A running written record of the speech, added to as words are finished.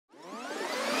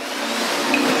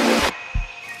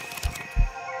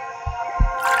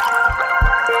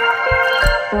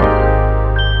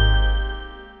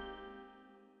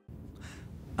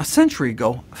century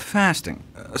ago, fasting,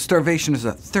 starvation as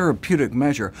a therapeutic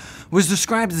measure, was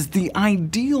described as the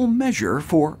ideal measure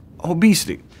for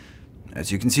obesity.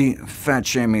 As you can see, fat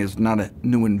shaming is not a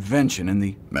new invention in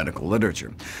the medical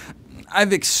literature.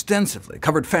 I've extensively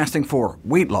covered fasting for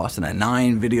weight loss in a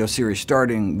 9-video series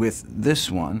starting with this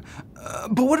one.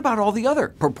 But what about all the other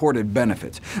purported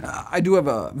benefits? I do have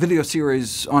a video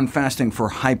series on fasting for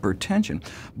hypertension,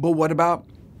 but what about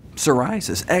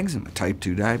psoriasis, eczema, type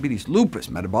 2 diabetes, lupus,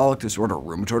 metabolic disorder,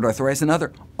 rheumatoid arthritis, and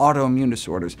other autoimmune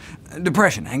disorders,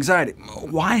 depression, anxiety?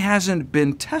 Why hasn't it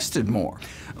been tested more?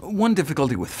 One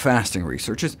difficulty with fasting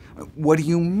research is, what do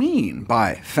you mean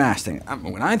by fasting?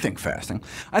 When I think fasting,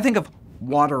 I think of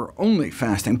water-only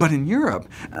fasting, but in Europe,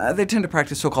 they tend to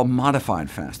practice so-called modified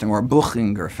fasting, or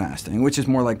Buchinger fasting, which is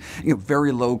more like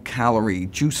very low-calorie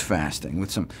juice fasting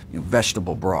with some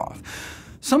vegetable broth.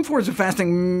 Some forms of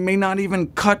fasting may not even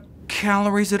cut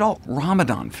calories at all.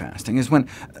 Ramadan fasting is when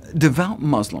devout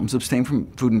Muslims abstain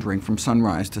from food and drink from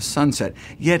sunrise to sunset,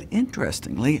 yet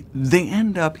interestingly, they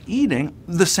end up eating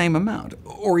the same amount,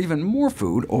 or even more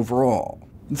food overall.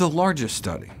 The largest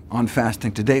study on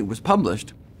fasting to date was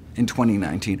published in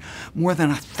 2019. More than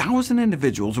 1,000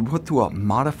 individuals were put through a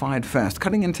modified fast,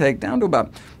 cutting intake down to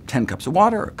about 10 cups of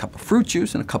water, a cup of fruit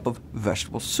juice, and a cup of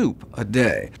vegetable soup a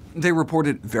day. They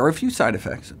reported very few side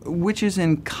effects, which is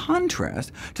in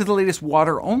contrast to the latest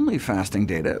water-only fasting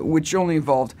data, which only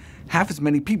involved half as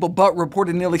many people, but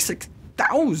reported nearly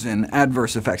 6,000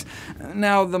 adverse effects.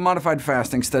 Now, the modified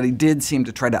fasting study did seem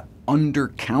to try to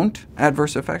undercount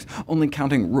adverse effects, only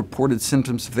counting reported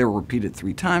symptoms if they were repeated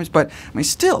 3 times, but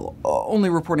still only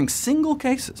reporting single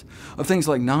cases of things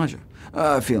like nausea,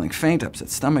 feeling faint, upset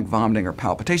stomach, vomiting, or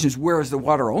palpitations, whereas the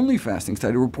water-only fasting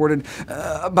study reported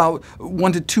about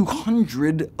 1 to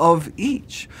 200 of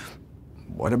each.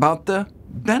 What about the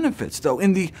benefits, though?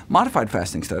 In the modified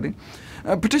fasting study,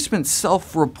 participants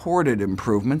self-reported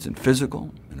improvements in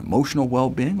physical and emotional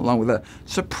well-being, along with a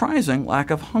surprising lack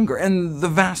of hunger, and the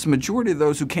vast majority of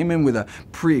those who came in with a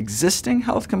pre-existing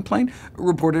health complaint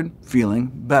reported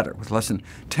feeling better, with less than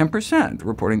 10%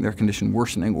 reporting their condition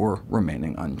worsening or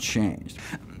remaining unchanged.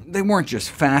 They weren't just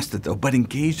fasted, though, but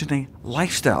engaged in a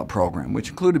lifestyle program, which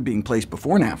included being placed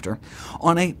before and after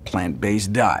on a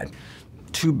plant-based diet.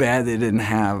 Too bad they didn't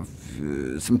have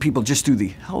some people just do the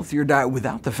healthier diet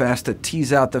without the fast to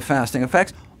tease out the fasting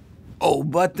effects. Oh,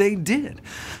 but they did.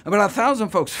 About 1,000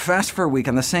 folks fast for a week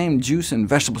on the same juice and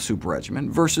vegetable soup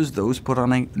regimen versus those put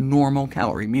on a normal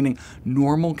calorie, meaning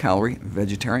normal calorie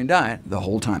vegetarian diet the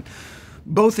whole time.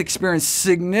 Both experienced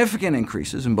significant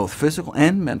increases in both physical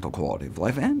and mental quality of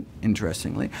life, and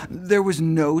interestingly, there was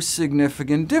no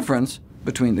significant difference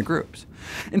between the groups.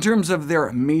 In terms of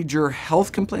their major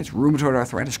health complaints, rheumatoid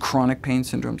arthritis, chronic pain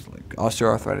syndromes like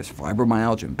osteoarthritis,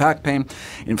 fibromyalgia, and back pain,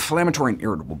 inflammatory and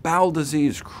irritable bowel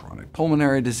disease, chronic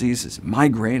pulmonary diseases,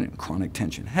 migraine, and chronic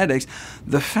tension headaches,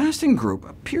 the fasting group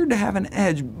appeared to have an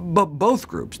edge, but both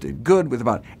groups did good, with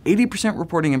about 80%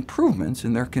 reporting improvements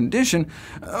in their condition,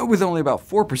 with only about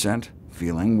 4%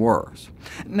 feeling worse.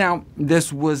 Now,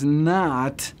 this was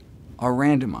not a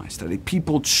randomized study.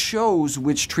 People chose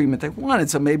which treatment they wanted,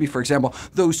 so maybe, for example,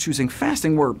 those choosing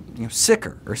fasting were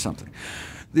sicker or something.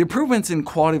 The improvements in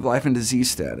quality of life and disease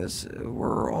status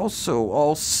were also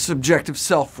all subjective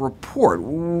self-report,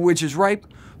 which is ripe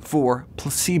for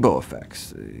placebo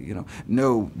effects.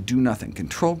 No do-nothing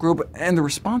control group, and the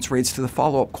response rates to the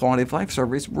follow-up quality of life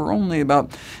surveys were only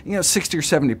about 60 or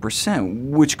 70%,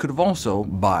 which could have also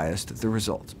biased the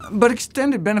results. But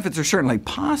extended benefits are certainly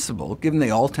possible, given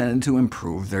they all tended to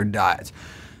improve their diets.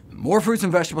 More fruits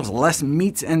and vegetables, less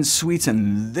meats and sweets,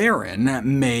 and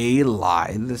therein may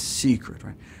lie the secret.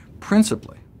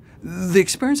 Principally, the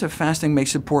experience of fasting may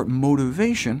support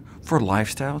motivation for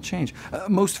lifestyle change.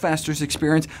 Most fasters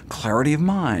experience clarity of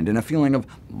mind and a feeling of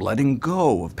letting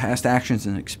go of past actions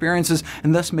and experiences,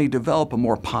 and thus may develop a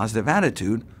more positive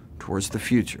attitude towards the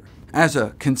future. As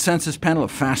a consensus panel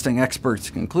of fasting experts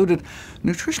concluded,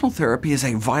 nutritional therapy is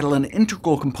a vital and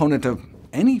integral component of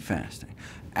any fasting.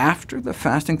 After the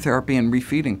fasting therapy and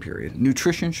refeeding period,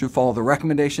 nutrition should follow the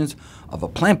recommendations of a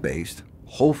plant-based,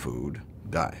 whole food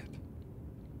diet.